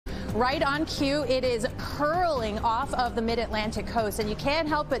right on cue. It is curling off of the mid-Atlantic coast, and you can't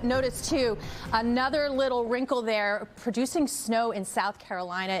help but notice, too, another little wrinkle there, producing snow in South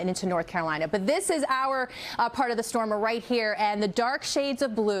Carolina and into North Carolina. But this is our part of the storm right here, and the dark shades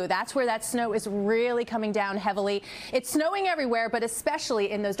of blue, that's where that snow is really coming down heavily. It's snowing everywhere, but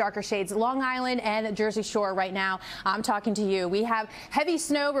especially in those darker shades, Long Island and the Jersey Shore right now. I'm talking to you. We have heavy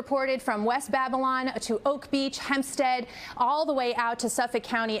snow reported from West Babylon to Oak Beach, Hempstead, all the way out to Suffolk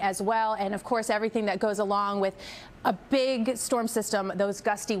County as well. And of course, everything that goes along with a big storm system, those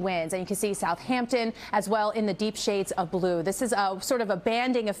gusty winds. And you can see Southampton as well in the deep shades of blue. This is a sort of a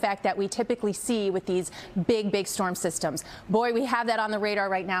banding effect that we typically see with these big storm systems. Boy, we have that on the radar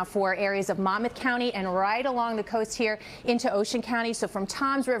right now for areas of Monmouth County and right along the coast here into Ocean County. So from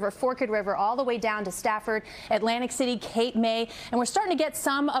Toms River, Forked River, all the way down to Stafford, Atlantic City, Cape May. And we're starting to get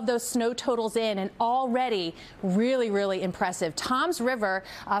some of those snow totals in, and already really impressive. Toms River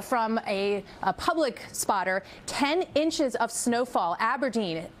from a public spotter, 10 inches of snowfall.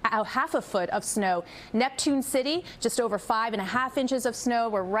 Aberdeen, half a foot of snow. Neptune City, just over 5.5 inches of snow.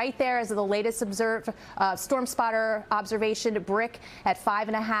 We're right there as of the latest observed storm spotter observation. Brick at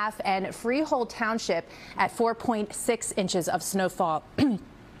 5.5, and Freehold Township at 4.6 inches of snowfall.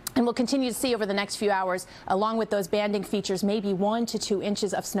 And we'll continue to see over the next few hours, along with those banding features, maybe 1 to 2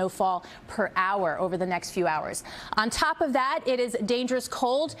 inches of snowfall per hour over the next few hours. On top of that, it is dangerous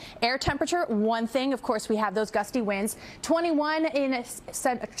cold. Air temperature, one thing. Of course, we have those gusty winds. 21 in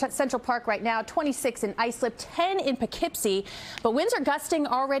Central Park right now, 26 in Islip, 10 in Poughkeepsie. But winds are gusting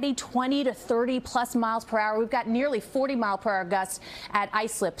already 20 to 30 plus miles per hour. We've got nearly 40 mile per hour gusts at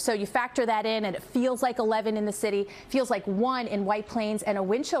Islip. So you factor that in, and it feels like 11 in the city, feels like 1 in White Plains, and a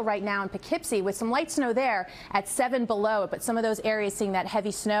wind chill right now in Poughkeepsie with some light snow there at 7 below. But some of those areas seeing that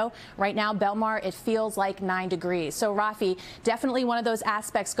heavy snow right now, Belmar, it feels like 9 degrees. So Rafi, definitely one of those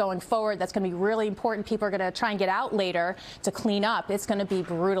aspects going forward that's going to be really important. People are going to try and get out later to clean up. It's going to be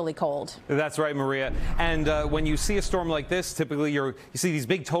brutally cold. That's right, Maria. And when you see a storm like this, typically you see these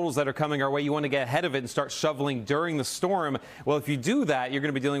big totals that are coming our way. You want to get ahead of it and start shoveling during the storm. Well, if you do that, you're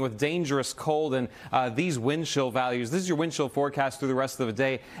going to be dealing with dangerous cold and these wind chill values. This is your wind chill forecast through the rest of the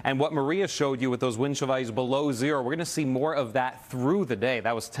day. And what Maria showed you with those wind chill values below zero, we're going to see more of that through the day.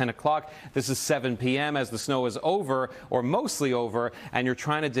 That was 10 o'clock. This is 7 p.m. as the snow is over, or mostly over, and you're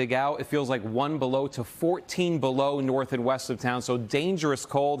trying to dig out. It feels like 1 below to 14 below north and west of town. So dangerous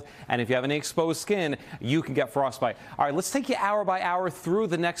cold. And if you have any exposed skin, you can get frostbite. All right, let's take you hour by hour through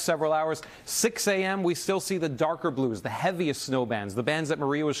the next several hours. 6 a.m., we still see the darker blues, the heaviest snow bands, the bands that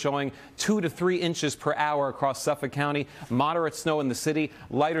Maria was showing, 2 to 3 inches per hour across Suffolk County. Moderate snow in the city,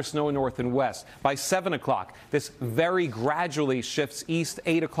 lighter snow north and west. By 7 o'clock, this very gradually shifts east.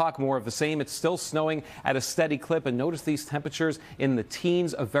 8 o'clock, more of the same. It's still snowing at a steady clip. And notice these temperatures in the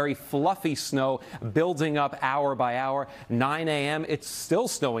teens, a very fluffy snow building up hour by hour. 9 a.m., it's still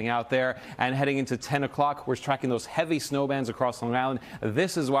snowing out there. And heading into 10 o'clock, we're tracking those heavy snow bands across Long Island.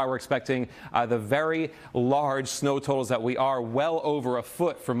 This is why we're expecting the very large snow totals that we are, well over a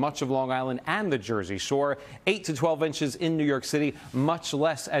foot for much of Long Island and the Jersey Shore. 8 to 12 inches in New York City, much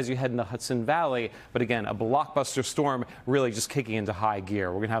less as you head into Hudson Valley. But again, a blockbuster storm really just kicking into high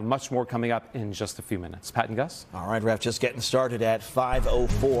gear. We're going to have much more coming up in just a few minutes. Pat and Gus? All right, Ref, just getting started at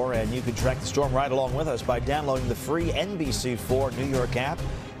 5:04, and you can track the storm right along with us by downloading the free NBC4 New York app,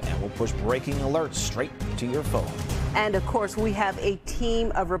 and we'll push breaking alerts straight to your phone. And of course, we have a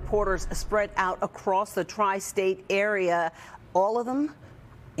team of reporters spread out across the tri-state area, all of them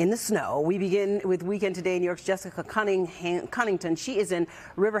in the snow. We begin with Weekend Today New York's Jessica Cunnington. She is in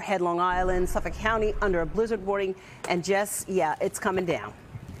Riverhead, Long Island, Suffolk County under a blizzard warning. And Jess, yeah, it's coming down.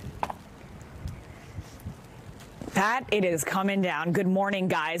 Pat, it is coming down. Good morning,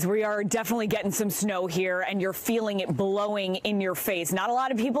 guys. We are definitely getting some snow here, and you're feeling it blowing in your face. Not a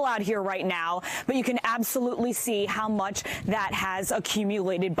lot of people out here right now, but you can absolutely see how much that has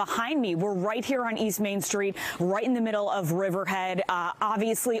accumulated. Behind me, we're right here on East Main Street, right in the middle of Riverhead.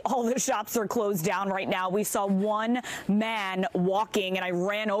 Obviously, all the shops are closed down right now. We saw one man walking, and I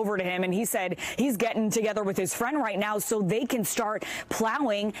ran over to him, and he said he's getting together with his friend right now so they can start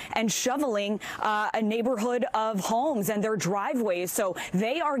plowing and shoveling a neighborhood of homes and their driveways. So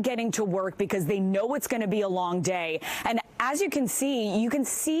they are getting to work because they know it's going to be a long day. And as you can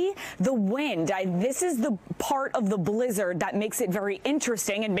see the wind. This is the part of the blizzard that makes it very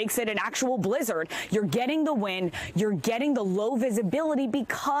interesting and makes it an actual blizzard. You're getting the wind, you're getting the low visibility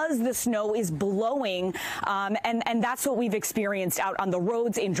because the snow is blowing, and that's what we've experienced out on the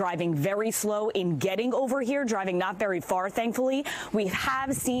roads in driving very slow, in getting over here, driving not very far, thankfully. We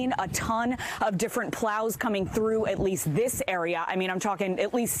have seen a ton of different plows coming through at least this area. I mean, I'm talking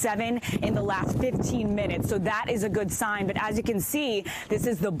at least 7 in the last 15 minutes, so that is a good sign. But as you can see, this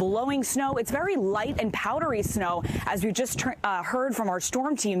is the blowing snow. It's very light and powdery snow, as we just heard from our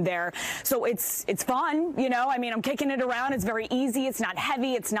storm team there. So it's fun, you know. I mean, I'm kicking it around. It's very easy. It's not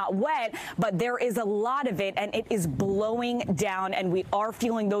heavy. It's not wet, but there is a lot of it, and it is blowing down, and we are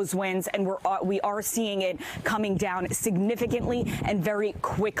feeling those winds, and we are seeing it coming down significantly and very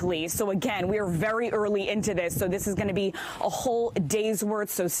quickly. So again, we are very early into this, so this is going to be a whole day's worth.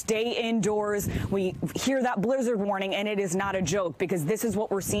 So stay indoors. We hear that blizzard warning, and it is not a joke, because this is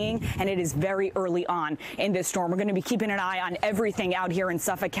what we're seeing, and it is very early on in this storm. We're going to be keeping an eye on everything out here in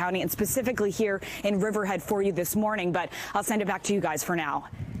Suffolk County, and specifically here in Riverhead for you this morning, but I'll send it back to you guys for now.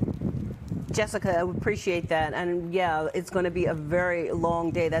 Jessica, I appreciate that. And yeah, it's going to be a very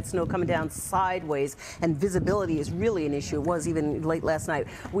long day. That snow coming down sideways, and visibility is really an issue. It was even late last night.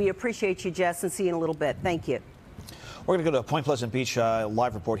 We appreciate you, Jess, and see you in a little bit. Thank you. We're going to go to Point Pleasant Beach,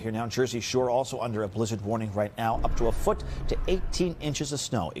 live report here now. Jersey Shore also under a blizzard warning right now. Up to a foot to 18 inches of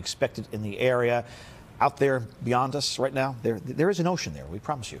snow expected in the area. Out there beyond us right now, there is an ocean there, we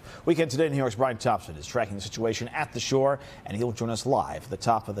promise you. Weekend Today, New York's Brian Thompson is tracking the situation at the shore, and he'll join us live at the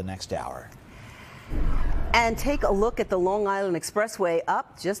top of the next hour. And take a look at the Long Island Expressway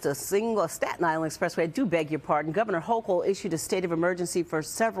up just a single Staten Island Expressway. I do beg your pardon. Governor Hochul issued a state of emergency for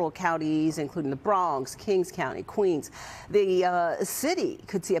several counties, including the Bronx, Kings County, Queens. The city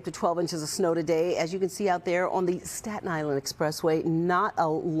could see up to 12 inches of snow today. As you can see out there on the Staten Island Expressway, not a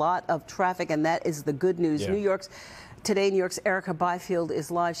lot of traffic, and that is the good news. Yeah. Today, New York's Erica Byfield is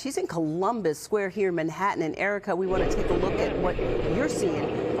live. She's in Columbus Square here in Manhattan. And Erica, we want to take a look at what you're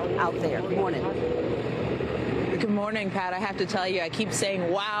seeing out there. Good morning. Good morning, Pat. I have to tell you, I keep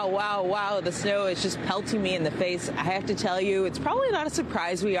saying, wow, wow, wow. The snow is just pelting me in the face. I have to tell you, it's probably not a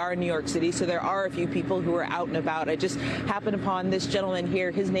surprise we are in New York City, so there are a few people who are out and about. I just happened upon this gentleman here.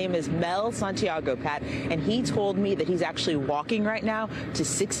 His name is Mel Santiago, Pat, and he told me that he's actually walking right now to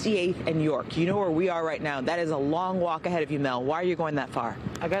 68th and York. You know where we are right now. That is a long walk ahead of you, Mel. Why are you going that far?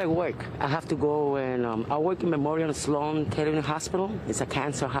 I gotta work. I have to go, and I work in Memorial Sloan Kettering Hospital. It's a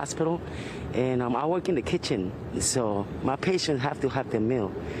cancer hospital, and I work in the kitchen. So my patients have to have their meal.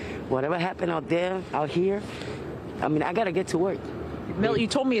 Whatever happened out here, I mean, I gotta get to work. Mel, you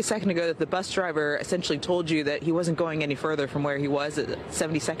told me a second ago that the bus driver essentially told you that he wasn't going any further from where he was at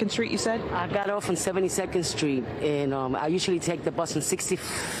 72nd Street, you said? I got off on 72nd Street, and I usually take the bus on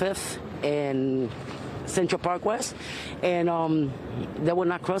 65th and Central Park West, and they were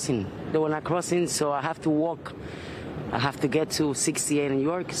not crossing. So I have to walk. I have to get to 68 in New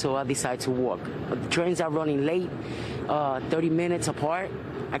York, so I decide to walk. But the trains are running late, 30 minutes apart.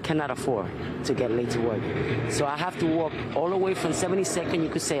 I cannot afford to get late to work. So I have to walk all the way from 72nd, you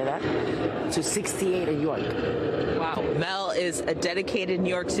could say that, to 68 in New York. Wow. Mel is a dedicated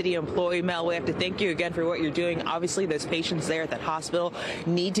New York City employee. Mel, we have to thank you again for what you're doing. Obviously, those patients there at that hospital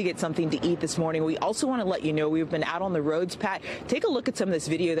need to get something to eat this morning. We also want to let you know we've been out on the roads, Pat. Take a look at some of this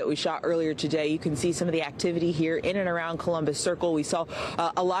video that we shot earlier today. You can see some of the activity here in and around Columbus Circle. We saw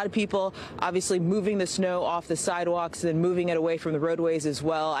a lot of people obviously moving the snow off the sidewalks and then moving it away from the roadways as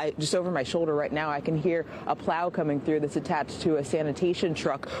well. Just over my shoulder right now, I can hear a plow coming through that's attached to a sanitation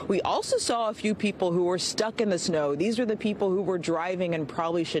truck. We also saw a few people who were stuck in the snow. These are the people who were driving and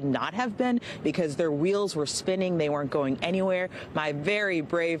probably should not have been because their wheels were spinning. They weren't going anywhere. My very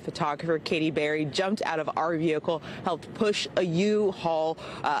brave photographer, Katie Berry, jumped out of our vehicle, helped push a U-Haul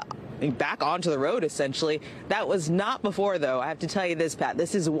back onto the road, essentially. That was not before, though. I have to tell you this, Pat.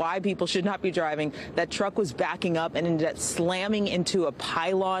 This is why people should not be driving. That truck was backing up and ended up slamming into a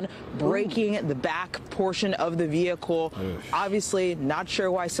pylon, breaking the back portion of the vehicle. Obviously, not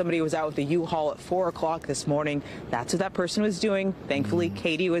sure why somebody was out with the U-Haul at 4 o'clock this morning. That's what that person was doing. Thankfully,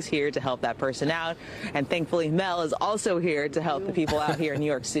 Katie was here to help that person out. And thankfully, Mel is also here to help the people out here in New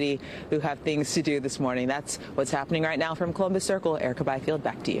York City who have things to do this morning. That's what's happening right now from Columbus Circle. Erica Byfield,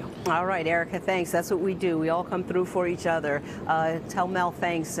 back to you. All right, Erica, thanks. That's what we do. We all come through for each other. Tell Mel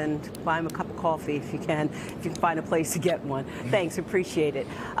thanks and buy him a cup of coffee if you can find a place to get one. Thanks, appreciate it.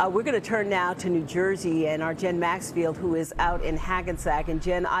 We're going to turn now to New Jersey and our Jen Maxfield, who is out in Hackensack. And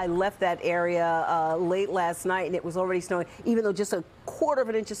Jen, I left that area late last night and it was already snowing. Even though just a quarter of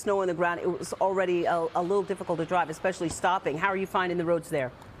an inch of snow on the ground, it was already a little difficult to drive, especially stopping. How are you finding the roads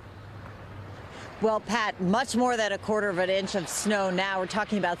there? Well, Pat, much more than a quarter of an inch of snow now. We're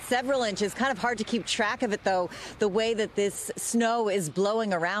talking about several inches. Kind of hard to keep track of it, though, the way that this snow is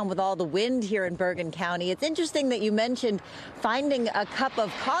blowing around with all the wind here in Bergen County. It's interesting that you mentioned finding a cup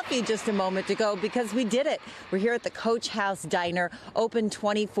of coffee just a moment ago, because we did it. We're here at the Coach House Diner, open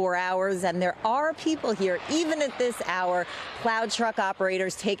 24 hours, and there are people here, even at this hour, plow truck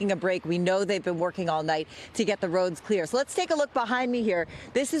operators taking a break. We know they've been working all night to get the roads clear. So let's take a look behind me here.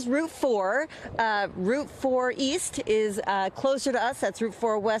 This is Route 4. Route 4 East is closer to us. That's Route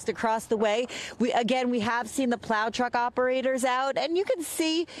 4 West across the way. We have seen the plow truck operators out, and you can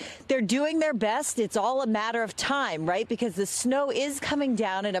see they're doing their best. It's all a matter of time, right? Because the snow is coming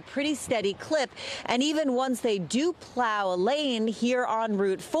down at a pretty steady clip. And even once they do plow a lane here on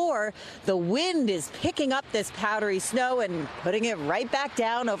Route 4, the wind is picking up this powdery snow and putting it right back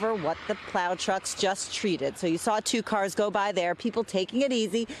down over what the plow trucks just treated. So you saw 2 cars go by there, people taking it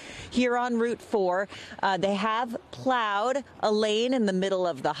easy here on Route 4. They have plowed a lane in the middle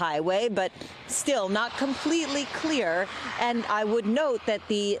of the highway, but still not completely clear. And I would note that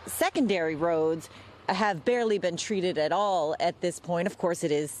the secondary roads have barely been treated at all at this point. Of course,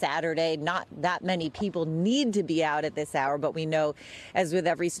 it is Saturday. Not that many people need to be out at this hour, but we know, as with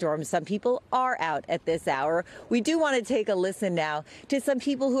every storm, some people are out at this hour. We do want to take a listen now to some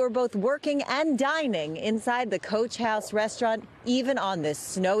people who are both working and dining inside the Coach House restaurant, even on this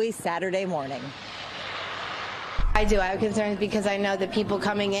snowy Saturday morning. I do. I have concerns because I know that people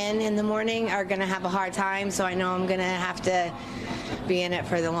coming in the morning are going to have a hard time, so I know I'm going to have to be in it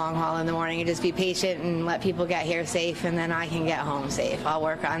for the long haul in the morning and just be patient and let people get here safe, and then I can get home safe. I'll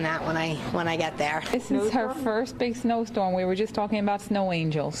work on that when I get there. This is her first big snowstorm. We were just talking about snow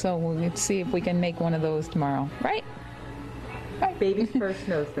angels, so we'll see if we can make one of those tomorrow. Right? Baby's first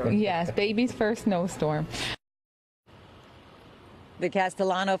snowstorm. Yes, baby's first snowstorm. The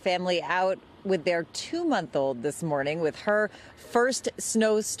Castellano family out with their 2-month-old this morning with her first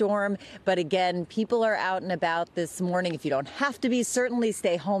snowstorm. But again, people are out and about this morning. If you don't have to be, certainly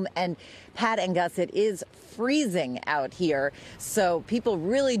stay home. And Pat and Gus, it is freezing out here, so people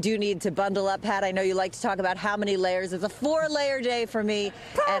really do need to bundle up. Pat, I know you like to talk about how many layers. It's a 4-layer day for me,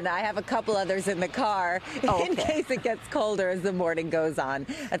 and I have a couple others in the car in case it gets colder as the morning goes on.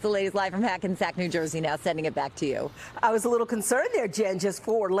 That's the latest live from Hackensack, New Jersey. Now sending it back to you. I was a little concerned there, Jen, just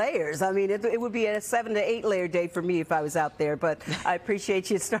 4 layers. I mean, it would be a 7 to 8 layer day for me if I was out there, but I appreciate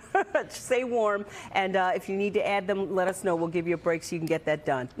you. Stay warm, and if you need to add them, let us know. We'll give you a break so you can get that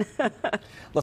done.